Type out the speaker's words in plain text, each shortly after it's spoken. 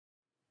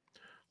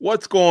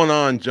What's going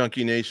on,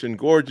 Junkie Nation?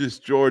 Gorgeous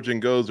George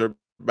and Goes are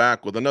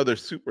back with another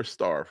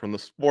superstar from the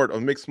sport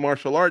of mixed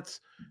martial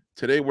arts.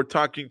 Today, we're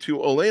talking to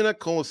Olena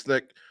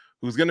Kolesnyk,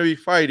 who's going to be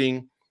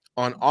fighting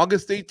on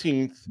August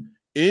 18th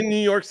in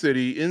New York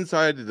City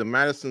inside the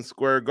Madison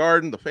Square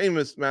Garden, the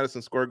famous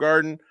Madison Square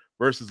Garden,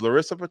 versus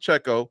Larissa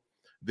Pacheco.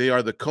 They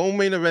are the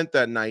co-main event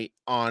that night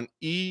on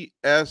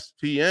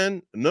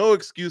ESPN. No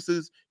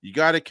excuses. You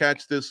got to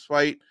catch this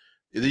fight.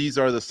 These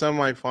are the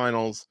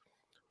semifinals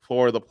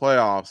for the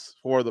playoffs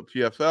for the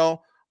PFL.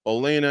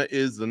 Olena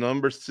is the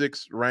number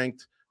 6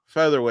 ranked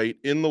featherweight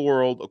in the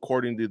world,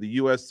 according to the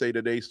USA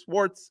Today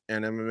Sports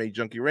and MMA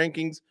Junkie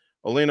rankings.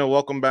 Olena,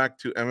 welcome back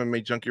to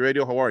MMA Junkie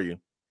Radio. How are you?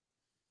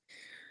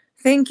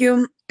 Thank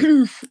you.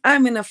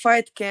 I'm in a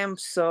fight camp,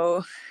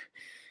 so,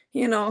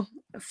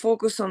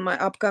 focus on my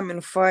upcoming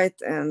fight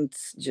and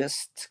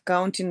just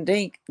counting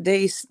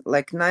days,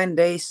 like 9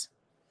 days.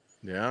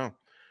 Yeah.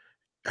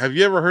 Have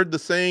you ever heard the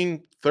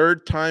saying,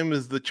 third time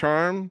is the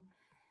charm?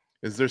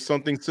 Is there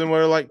something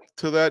similar like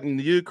to that in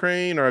the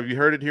Ukraine, or have you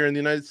heard it here in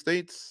the United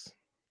States?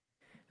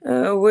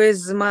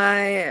 With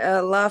my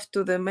love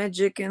to the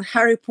magic and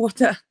Harry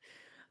Potter,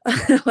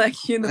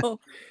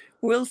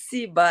 we'll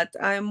see. But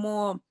I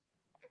more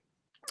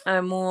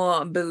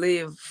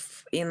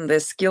believe in the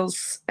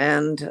skills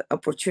and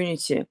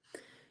opportunity.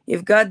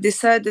 If God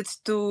decided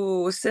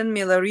to send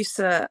me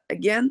Larissa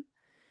again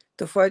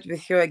to fight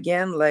with her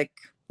again, like,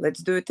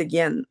 let's do it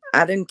again.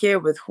 I don't care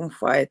with whom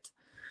fight.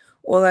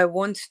 All I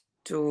want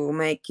to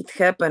make it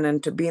happen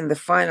and to be in the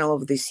final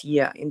of this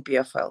year in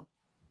PFL.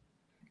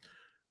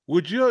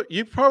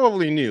 You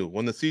probably knew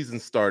when the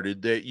season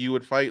started that you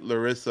would fight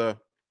Larissa,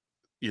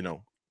 you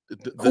know,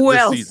 Who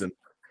this else? season.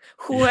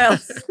 Who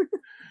else?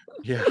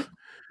 Yeah.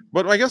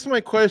 But I guess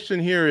my question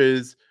here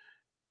is,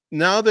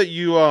 now that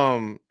you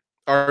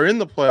are in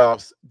the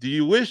playoffs, do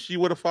you wish you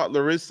would have fought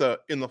Larissa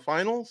in the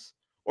finals,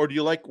 or do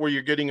you like where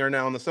you're getting her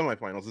now in the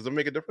semifinals? Does it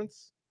make a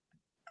difference?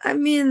 I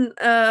mean,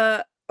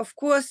 of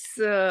course,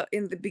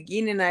 in the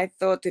beginning, I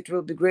thought it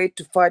will be great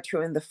to fight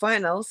her in the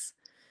finals,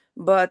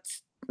 but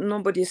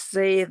nobody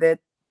say that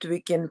we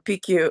can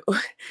picky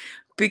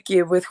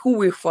with who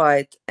we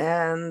fight.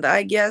 And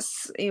I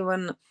guess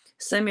even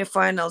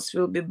semifinals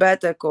will be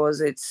better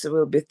because it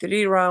will be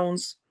 3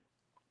 rounds,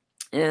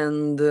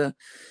 and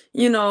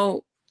you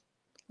know,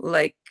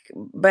 like,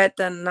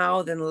 better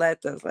now than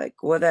later,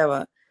 like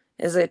whatever.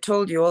 As I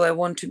told you, all I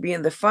want to be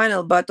in the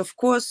final. But of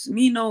course,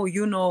 me know,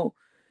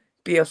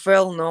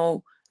 PFL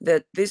know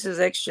that this is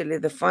actually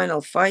the final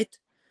fight,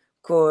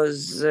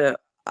 because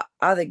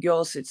other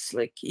girls, it's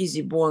like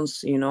easy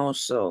bones.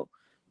 So,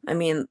 I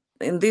mean,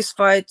 in these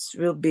fights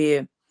will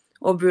be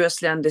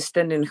obviously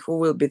understanding who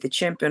will be the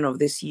champion of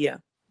this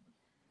year.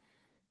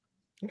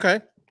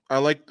 Okay. I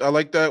like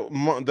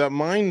that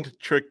mind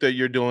trick that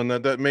you're doing.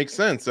 That makes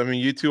sense. I mean,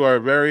 you two are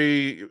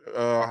very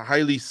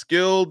highly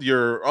skilled.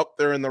 You're up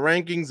there in the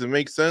rankings. It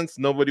makes sense.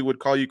 Nobody would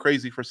call you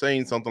crazy for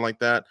saying something like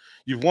that.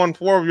 You've won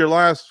 4 of your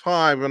last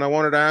 5, and I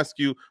wanted to ask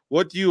you,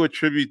 what do you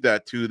attribute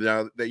that to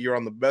now that you're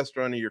on the best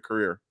run of your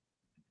career?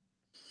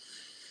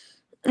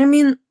 I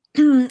mean,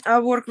 I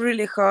work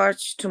really hard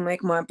to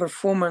make my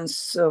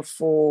performance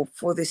for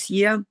this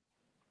year,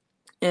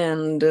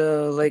 and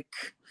like,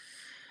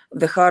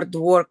 the hard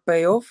work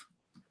pay off,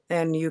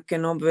 and you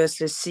can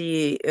obviously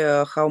see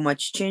how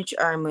much change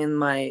I'm in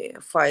my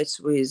fights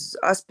with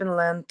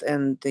Aspenland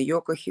and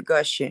Yoko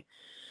Higashi.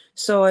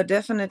 So I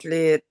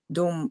definitely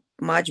do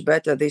much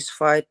better this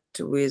fight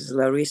with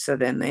Larissa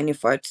than any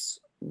fights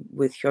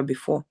with her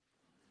before.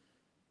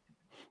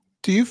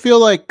 Do you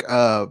feel like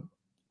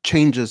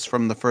changes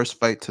from the first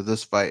fight to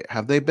this fight,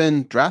 have they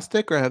been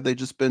drastic, or have they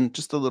just been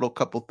just a little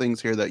couple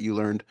things here that you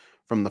learned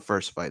from the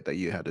first fight that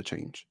you had to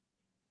change?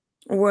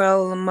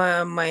 Well,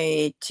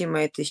 my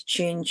teammate is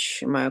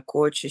changed, my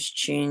coach is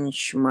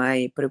changed,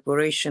 my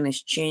preparation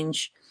is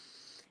changed.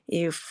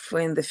 If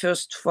in the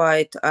first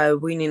fight I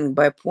winning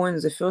by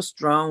points the first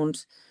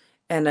round,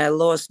 and I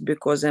lost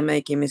because I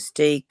make a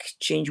mistake,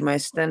 change my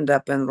stand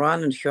up and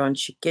run at her, and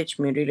she catch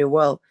me really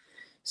well.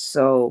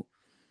 So,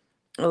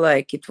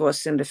 like, it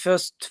was in the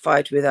first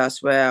fight with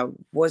us where I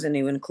wasn't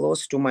even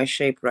close to my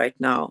shape right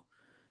now.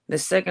 The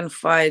second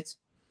fight,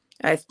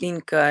 I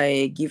think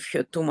I give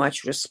her too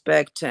much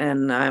respect,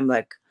 and I'm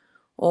like,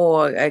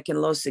 oh, I can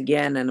lose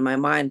again, and my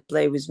mind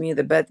play with me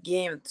the bad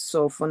game.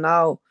 So for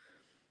now,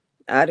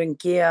 I don't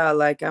care.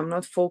 Like, I'm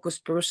not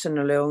focused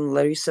personally on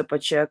Larissa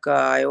Pacheco.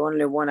 I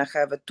only want to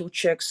have 2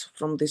 checks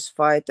from this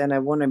fight, and I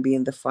want to be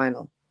in the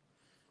final.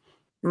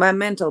 My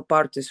mental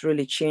part is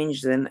really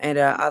changed than any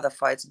other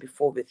fights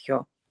before with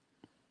her.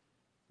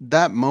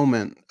 That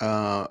moment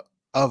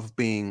of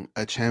being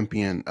a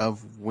champion,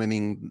 of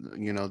winning,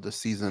 the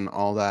season,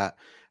 all that.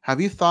 Have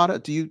you thought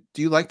it? Do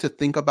you like to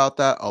think about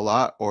that a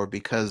lot, or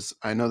because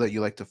I know that you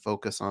like to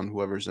focus on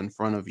whoever's in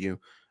front of you,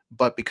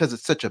 but because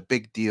it's such a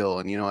big deal,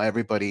 and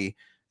everybody,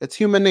 it's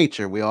human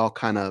nature. We all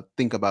kind of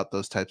think about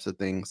those types of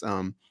things.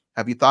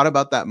 Have you thought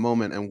about that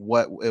moment and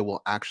what it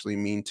will actually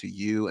mean to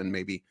you and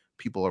maybe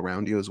people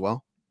around you as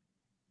well?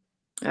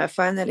 I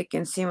finally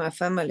can see my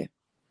family.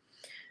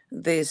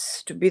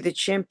 this to be the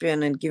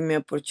champion and give me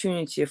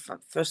opportunity,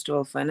 first of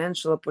all,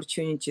 financial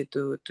opportunity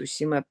to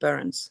see my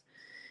parents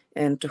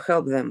and to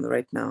help them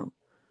right now.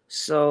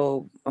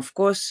 So, of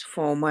course,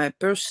 for my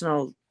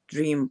personal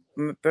dream,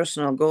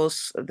 personal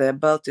goals, the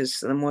belt is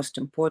the most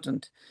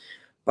important.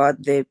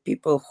 But the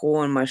people who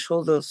are on my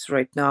shoulders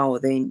right now,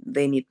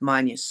 they need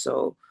money.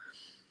 So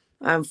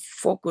I'm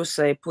focused.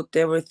 I put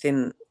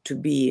everything to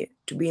be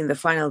in the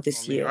final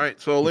this All year. right.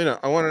 So, Olena,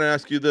 I wanted to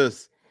ask you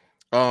this.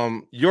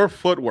 Your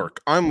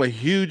footwork. I'm a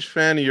huge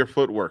fan of your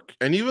footwork.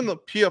 And even the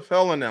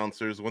PFL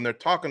announcers, when they're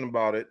talking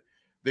about it,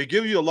 they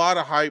give you a lot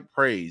of high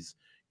praise.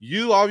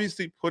 You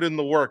obviously put in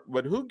the work,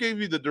 but who gave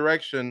you the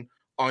direction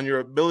on your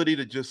ability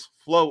to just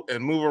float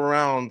and move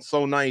around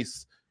so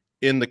nice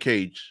in the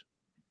cage?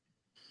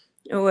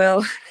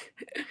 Well,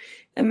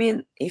 I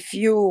mean, if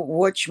you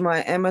watch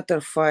my amateur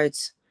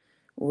fights,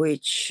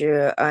 which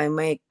I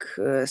make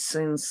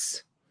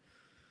since,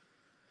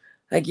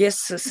 I guess,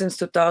 since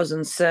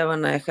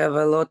 2007, I have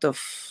a lot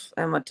of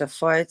amateur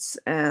fights,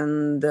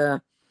 and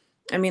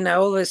I mean, I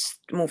always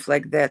move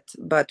like that.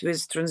 But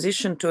with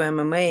transition to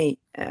MMA,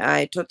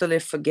 I totally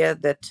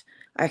forget that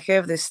I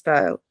have this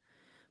style.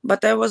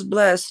 But I was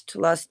blessed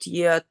last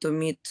year to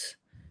meet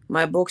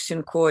my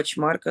boxing coach,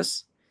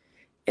 Marcus,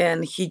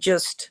 and he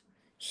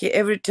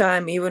every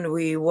time, even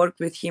we worked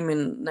with him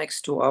in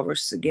next 2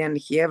 hours again,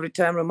 he every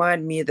time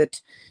remind me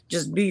that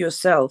just be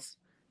yourself,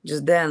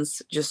 just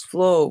dance, just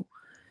flow.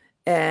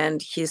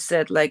 And he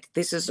said, like,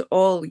 this is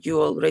all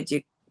you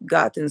already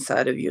got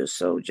inside of you,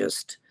 so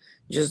just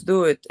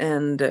do it.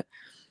 And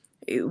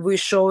we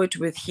show it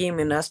with him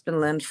in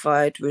Aspenland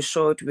fight, we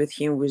show it with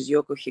him with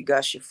Yoko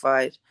Higashi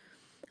fight.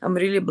 I'm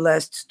really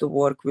blessed to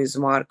work with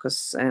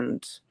Marcus,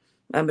 and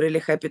I'm really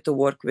happy to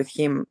work with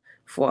him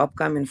for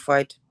upcoming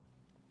fight.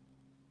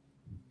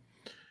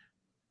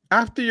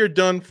 After you're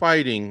done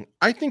fighting,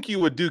 I think you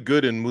would do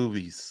good in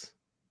movies.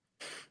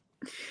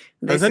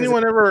 Has This is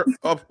anyone ever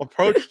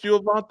approached you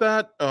about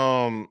that?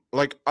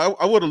 Like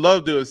I would have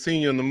loved to have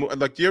seen you in the movie.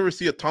 Like, do you ever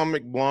see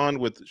Atomic Blonde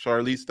with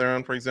Charlize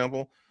Theron, for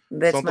example?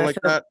 that's Something my like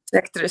favorite that.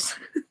 actress.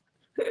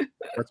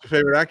 That's your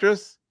favorite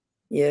actress?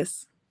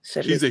 Yes,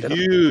 She's Charlize a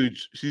Theron.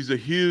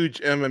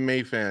 huge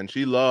MMA fan.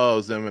 She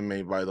loves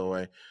MMA, by the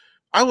way.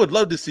 I would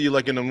love to see you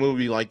like in a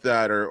movie like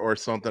that or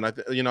something.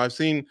 I've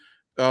seen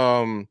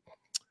um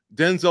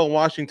Denzel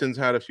Washington's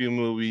had a few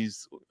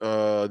movies,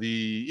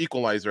 The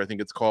Equalizer, I think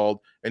it's called,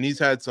 and he's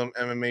had some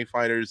MMA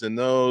fighters in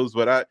those.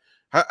 But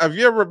have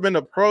you ever been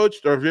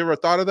approached, or have you ever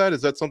thought of that?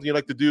 Is that something you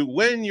like to do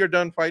when you're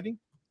done fighting?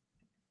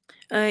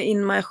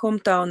 In my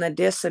hometown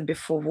Odessa,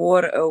 before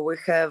war, we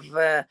have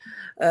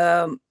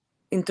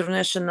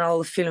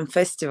international film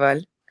festival.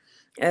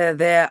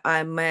 There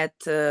I met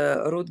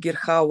Rutger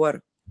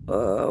Hauer,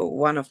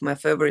 one of my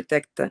favorite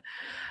actor.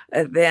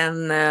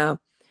 Then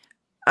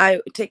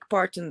I took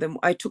part in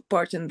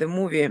the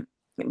movie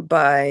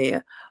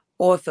by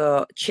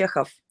author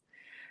Chekhov,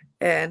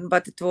 and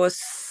but it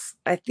was,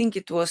 I think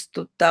it was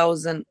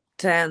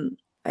 2010,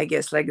 I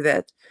guess, like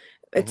that.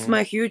 It's Mm-hmm.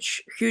 my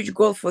huge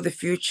goal for the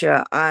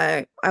future.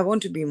 I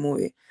want to be a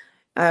movie.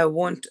 I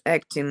want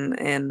acting,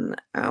 and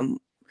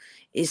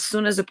as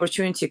soon as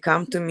opportunity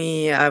come to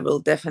me, I will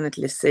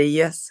definitely say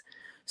yes.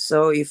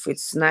 So if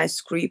it's nice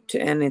script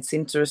and it's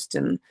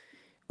interesting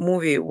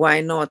movie,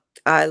 why not?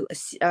 I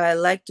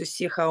like to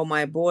see how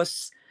my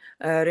boss,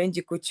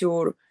 Randy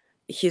Couture,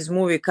 his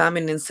movie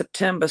coming in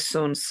September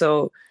soon.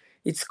 So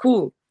it's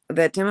cool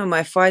that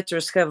MMA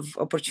fighters have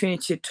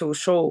opportunity to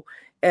show,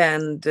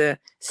 and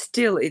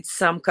still it's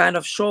some kind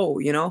of show.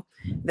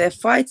 Their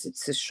fights,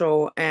 it's a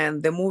show,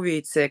 and the movie,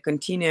 it's a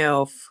continue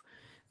of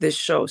this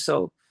show.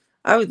 So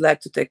I would like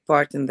to take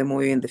part in the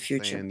movie in the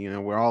future.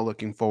 Saying, we're all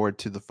looking forward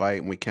to the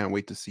fight, and we can't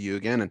wait to see you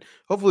again. And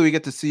hopefully, we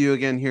get to see you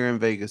again here in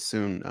Vegas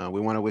soon.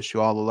 We want to wish you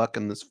all the luck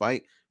in this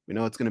fight. We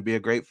know it's going to be a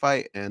great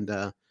fight, and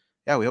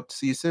yeah, we hope to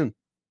see you soon.